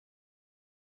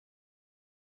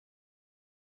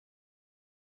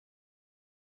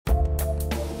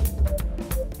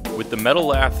With the metal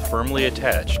lath firmly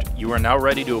attached, you are now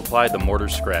ready to apply the mortar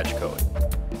scratch coat.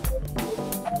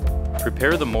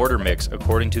 Prepare the mortar mix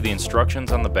according to the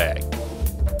instructions on the bag.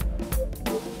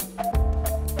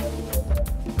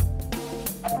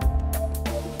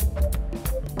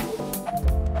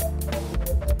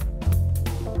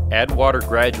 Add water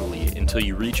gradually until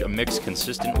you reach a mix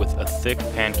consistent with a thick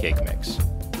pancake mix.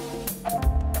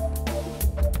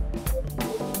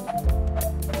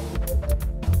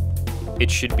 It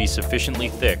should be sufficiently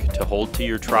thick to hold to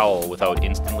your trowel without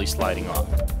instantly sliding off.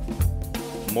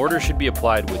 Mortar should be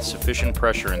applied with sufficient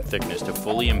pressure and thickness to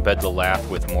fully embed the lath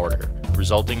with mortar,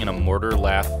 resulting in a mortar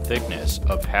lath thickness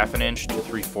of 1/2 inch to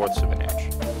 3/4 of an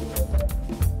inch.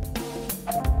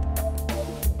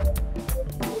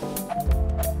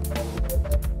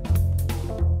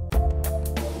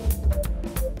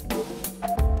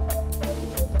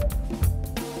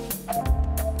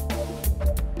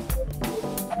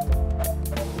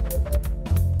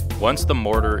 Once the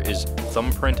mortar is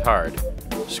thumbprint hard,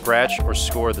 scratch or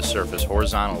score the surface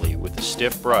horizontally with a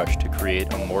stiff brush to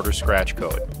create a mortar scratch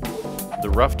coat. The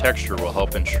rough texture will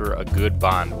help ensure a good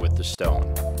bond with the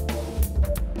stone.